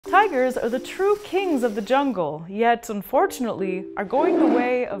Tigers are the true kings of the jungle, yet unfortunately are going the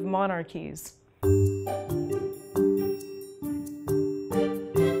way of monarchies.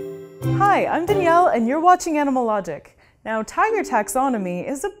 Hi, I'm Danielle and you're watching Animalogic. Now, tiger taxonomy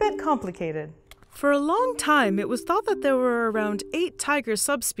is a bit complicated. For a long time, it was thought that there were around 8 tiger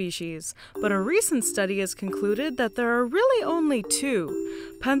subspecies, but a recent study has concluded that there are really only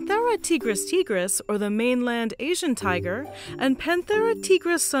 2, Panthera tigris tigris, or the mainland Asian tiger, and Panthera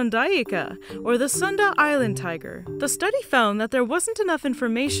tigris sundaica, or the Sunda Island tiger. The study found that there wasn't enough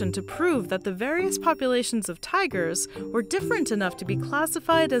information to prove that the various populations of tigers were different enough to be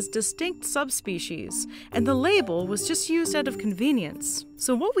classified as distinct subspecies, and the label was just used out of convenience.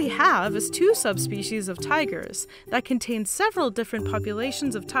 So what we have is 2 subspecies of tigers that contain several different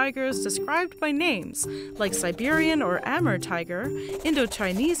populations of tigers described by names, like Siberian or Amur tiger,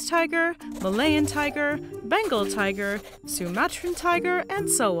 Indo-Chinese tiger, Malayan tiger, Bengal tiger, Sumatran tiger, and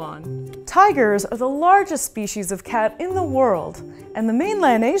so on. Tigers are the largest species of cat in the world, and the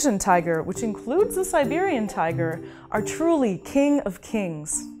mainland Asian tiger, which includes the Siberian tiger, are truly king of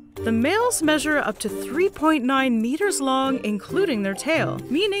kings. The males measure up to 3.9 meters long, including their tail,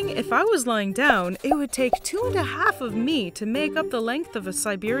 meaning if I was lying down, it would take 2.5 of me to make up the length of a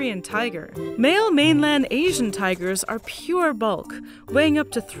Siberian tiger. Male mainland Asian tigers are pure bulk, weighing up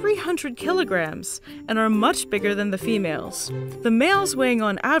to 300 kilograms, and are much bigger than the females. The males weighing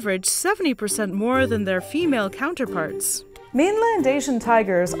on average 70% more than their female counterparts. Mainland Asian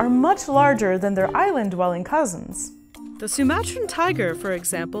tigers are much larger than their island-dwelling cousins. The Sumatran tiger, for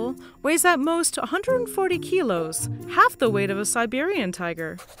example, weighs at most 140 kilos, half the weight of a Siberian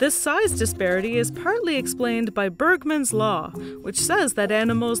tiger. This size disparity is partly explained by Bergmann's law, which says that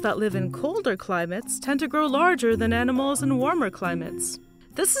animals that live in colder climates tend to grow larger than animals in warmer climates.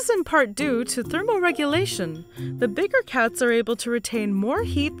 This is in part due to thermoregulation. The bigger cats are able to retain more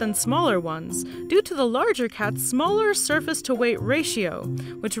heat than smaller ones, due to the larger cat's smaller surface-to-weight ratio,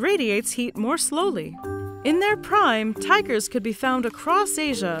 which radiates heat more slowly. In their prime, tigers could be found across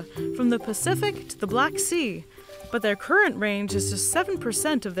Asia, from the Pacific to the Black Sea, but their current range is just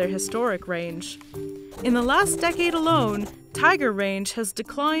 7% of their historic range. In the last decade alone, tiger range has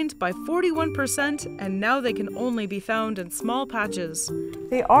declined by 41%, and now they can only be found in small patches.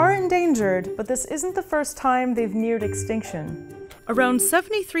 They are endangered, but this isn't the first time they've neared extinction. Around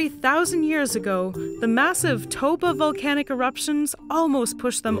 73,000 years ago, the massive Toba volcanic eruptions almost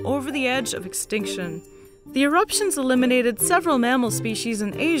pushed them over the edge of extinction. The eruptions eliminated several mammal species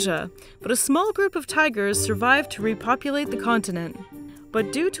in Asia, but a small group of tigers survived to repopulate the continent.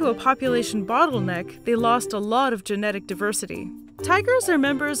 But due to a population bottleneck, they lost a lot of genetic diversity. Tigers are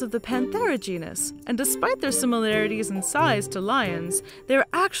members of the Panthera genus, and despite their similarities in size to lions, they are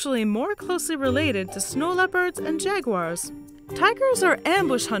actually more closely related to snow leopards and jaguars. Tigers are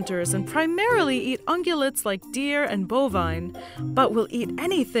ambush hunters and primarily eat ungulates like deer and bovine, but will eat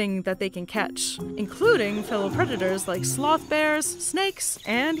anything that they can catch, including fellow predators like sloth bears, snakes,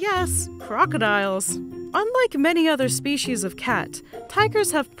 and yes, crocodiles. Unlike many other species of cat,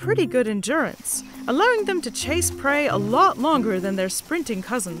 tigers have pretty good endurance, allowing them to chase prey a lot longer than their sprinting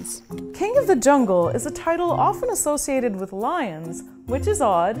cousins. King of the Jungle is a title often associated with lions, which is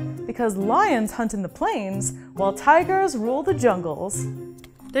odd because lions hunt in the plains while tigers rule the jungles.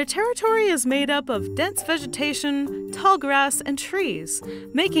 Their territory is made up of dense vegetation, tall grass, and trees,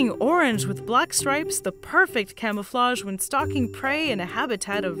 making orange with black stripes the perfect camouflage when stalking prey in a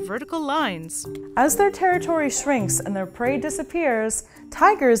habitat of vertical lines. As their territory shrinks and their prey disappears,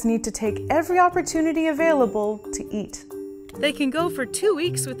 tigers need to take every opportunity available to eat. They can go for 2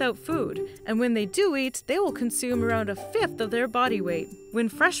 weeks without food, and when they do eat, they will consume around 1/5 of their body weight. When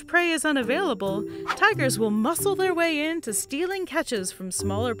fresh prey is unavailable, tigers will muscle their way into stealing catches from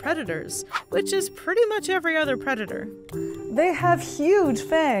smaller predators, which is pretty much every other predator. They have huge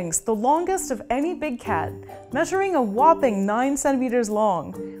fangs, the longest of any big cat, measuring a whopping 9 centimeters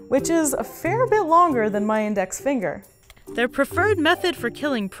long, which is a fair bit longer than my index finger. Their preferred method for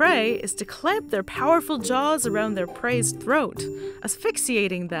killing prey is to clamp their powerful jaws around their prey's throat,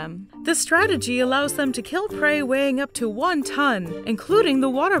 asphyxiating them. This strategy allows them to kill prey weighing up to 1 ton, including the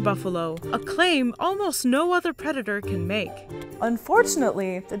water buffalo, a claim almost no other predator can make.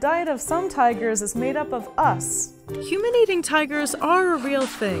 Unfortunately, the diet of some tigers is made up of us. Human-eating tigers are a real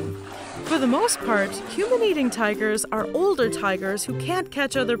thing. For the most part, human-eating tigers are older tigers who can't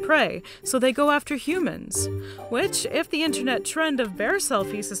catch other prey, so they go after humans. Which, if the internet trend of bear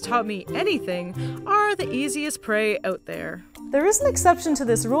selfies has taught me anything, are the easiest prey out there. There is an exception to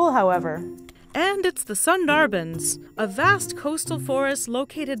this rule, however. And it's the Sundarbans, a vast coastal forest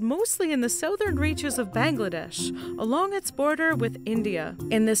located mostly in the southern reaches of Bangladesh, along its border with India.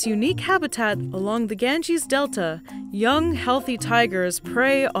 In this unique habitat along the Ganges Delta, young, healthy tigers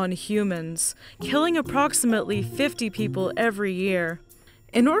prey on humans, killing approximately 50 people every year.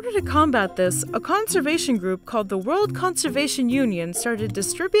 In order to combat this, a conservation group called the World Conservation Union started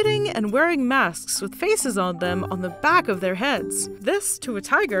distributing and wearing masks with faces on them on the back of their heads. This, to a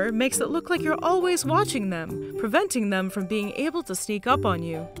tiger, makes it look like you're always watching them, preventing them from being able to sneak up on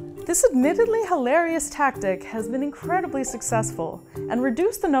you. This admittedly hilarious tactic has been incredibly successful and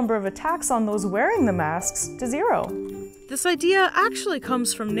reduced the number of attacks on those wearing the masks to 0. This idea actually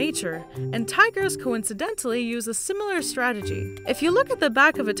comes from nature, and tigers coincidentally use a similar strategy. If you look at the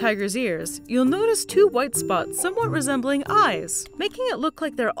back of a tiger's ears, you'll notice 2 white spots somewhat resembling eyes, making it look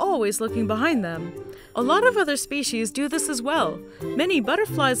like they're always looking behind them. A lot of other species do this as well. Many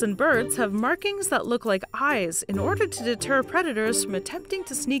butterflies and birds have markings that look like eyes in order to deter predators from attempting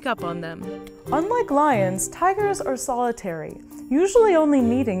to sneak up on them. Unlike lions, tigers are solitary, usually only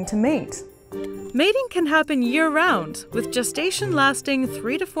meeting to mate. Mating can happen year-round, with gestation lasting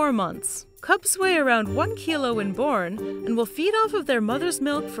 3 to 4 months. Cubs weigh around 1 kilo when born and will feed off of their mother's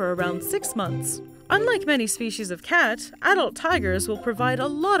milk for around 6 months. Unlike many species of cat, adult tigers will provide a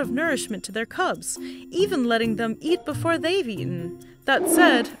lot of nourishment to their cubs, even letting them eat before they've eaten. That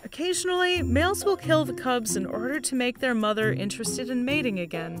said, occasionally, males will kill the cubs in order to make their mother interested in mating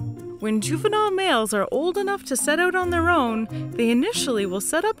again. When juvenile males are old enough to set out on their own, they initially will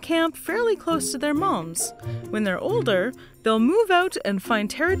set up camp fairly close to their moms. When they're older, they'll move out and find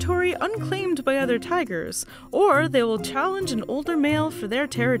territory unclaimed by other tigers, or they will challenge an older male for their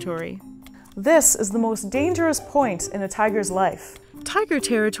territory. This is the most dangerous point in a tiger's life. Tiger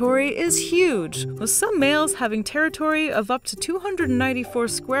territory is huge, with some males having territory of up to 294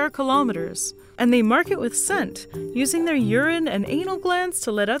 square kilometers. And they mark it with scent, using their urine and anal glands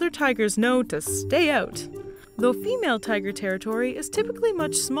to let other tigers know to stay out. Though female tiger territory is typically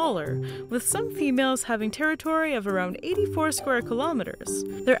much smaller, with some females having territory of around 84 square kilometers.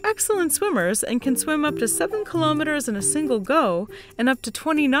 They're excellent swimmers and can swim up to 7 kilometers in a single go and up to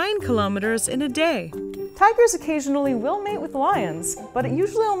 29 kilometers in a day. Tigers occasionally will mate with lions, but it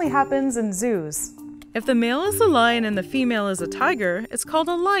usually only happens in zoos. If the male is a lion and the female is a tiger, it's called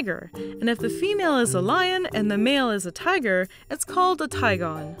a liger. And if the female is a lion and the male is a tiger, it's called a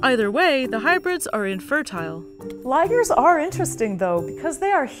tigon. Either way, the hybrids are infertile. Ligers are interesting though, because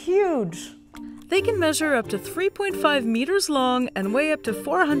they are huge. They can measure up to 3.5 meters long and weigh up to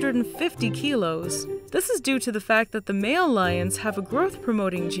 450 kilos. This is due to the fact that the male lions have a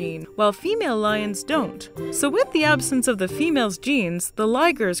growth-promoting gene, while female lions don't. So with the absence of the female's genes, the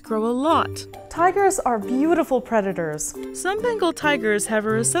ligers grow a lot. Tigers are beautiful predators. Some Bengal tigers have a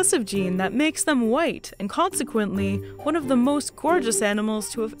recessive gene that makes them white, and consequently, one of the most gorgeous animals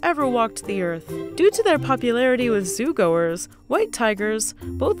to have ever walked the earth. Due to their popularity with zoogoers, white tigers,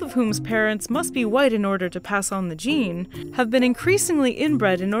 both of whom's parents must be white in order to pass on the gene, have been increasingly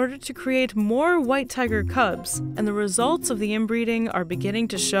inbred in order to create more white tiger cubs, and the results of the inbreeding are beginning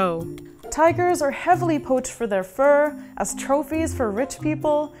to show. Tigers are heavily poached for their fur, as trophies for rich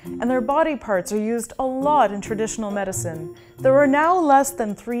people, and their body parts are used a lot in traditional medicine. There are now less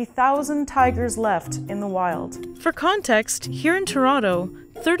than 3,000 tigers left in the wild. For context, here in Toronto,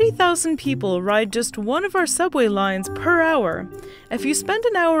 30,000 people ride just one of our subway lines per hour. If you spend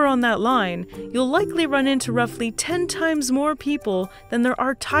an hour on that line, you'll likely run into roughly 10 times more people than there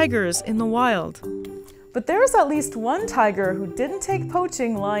are tigers in the wild. But there's at least one tiger who didn't take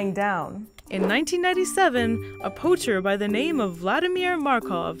poaching lying down. In 1997, a poacher by the name of Vladimir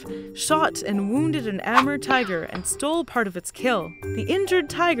Markov shot and wounded an Amur tiger and stole part of its kill. The injured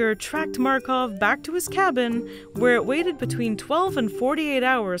tiger tracked Markov back to his cabin, where it waited between 12 and 48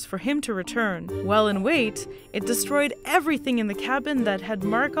 hours for him to return. While in wait, it destroyed everything in the cabin that had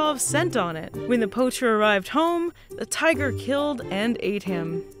Markov's scent on it. When the poacher arrived home, the tiger killed and ate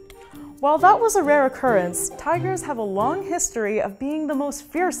him. While that was a rare occurrence, tigers have a long history of being the most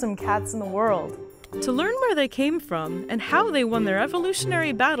fearsome cats in the world. To learn where they came from and how they won their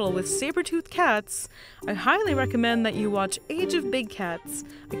evolutionary battle with saber-toothed cats, I highly recommend that you watch Age of Big Cats,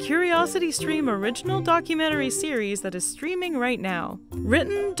 a Curiosity Stream original documentary series that is streaming right now.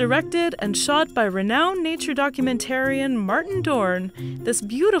 Written, directed, and shot by renowned nature documentarian Martin Dorn, this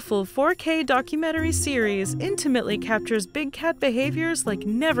beautiful 4K documentary series intimately captures big cat behaviors like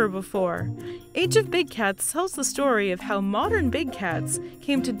never before. Age of Big Cats tells the story of how modern big cats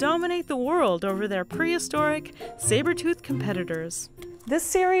came to dominate the world over their prehistoric, saber-toothed competitors. This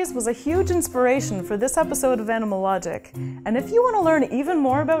series was a huge inspiration for this episode of Animalogic, and if you want to learn even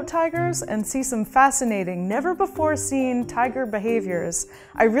more about tigers and see some fascinating, never-before-seen tiger behaviors,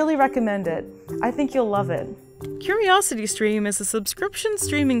 I really recommend it. I think you'll love it. CuriosityStream is a subscription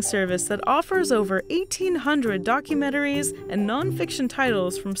streaming service that offers over 1,800 documentaries and non-fiction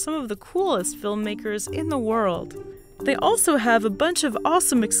titles from some of the coolest filmmakers in the world. They also have a bunch of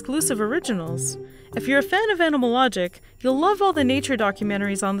awesome exclusive originals. If you're a fan of Animalogic, you'll love all the nature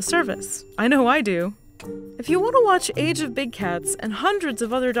documentaries on the service. I know I do. If you want to watch Age of Big Cats and hundreds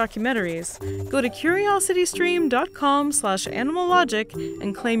of other documentaries, go to curiositystream.com/animalogic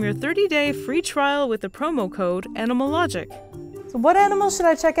and claim your 30-day free trial with the promo code Animalogic. So what animals should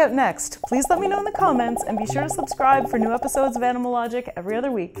I check out next? Please let me know in the comments and be sure to subscribe for new episodes of Animalogic every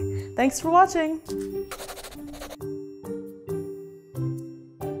other week. Thanks for watching!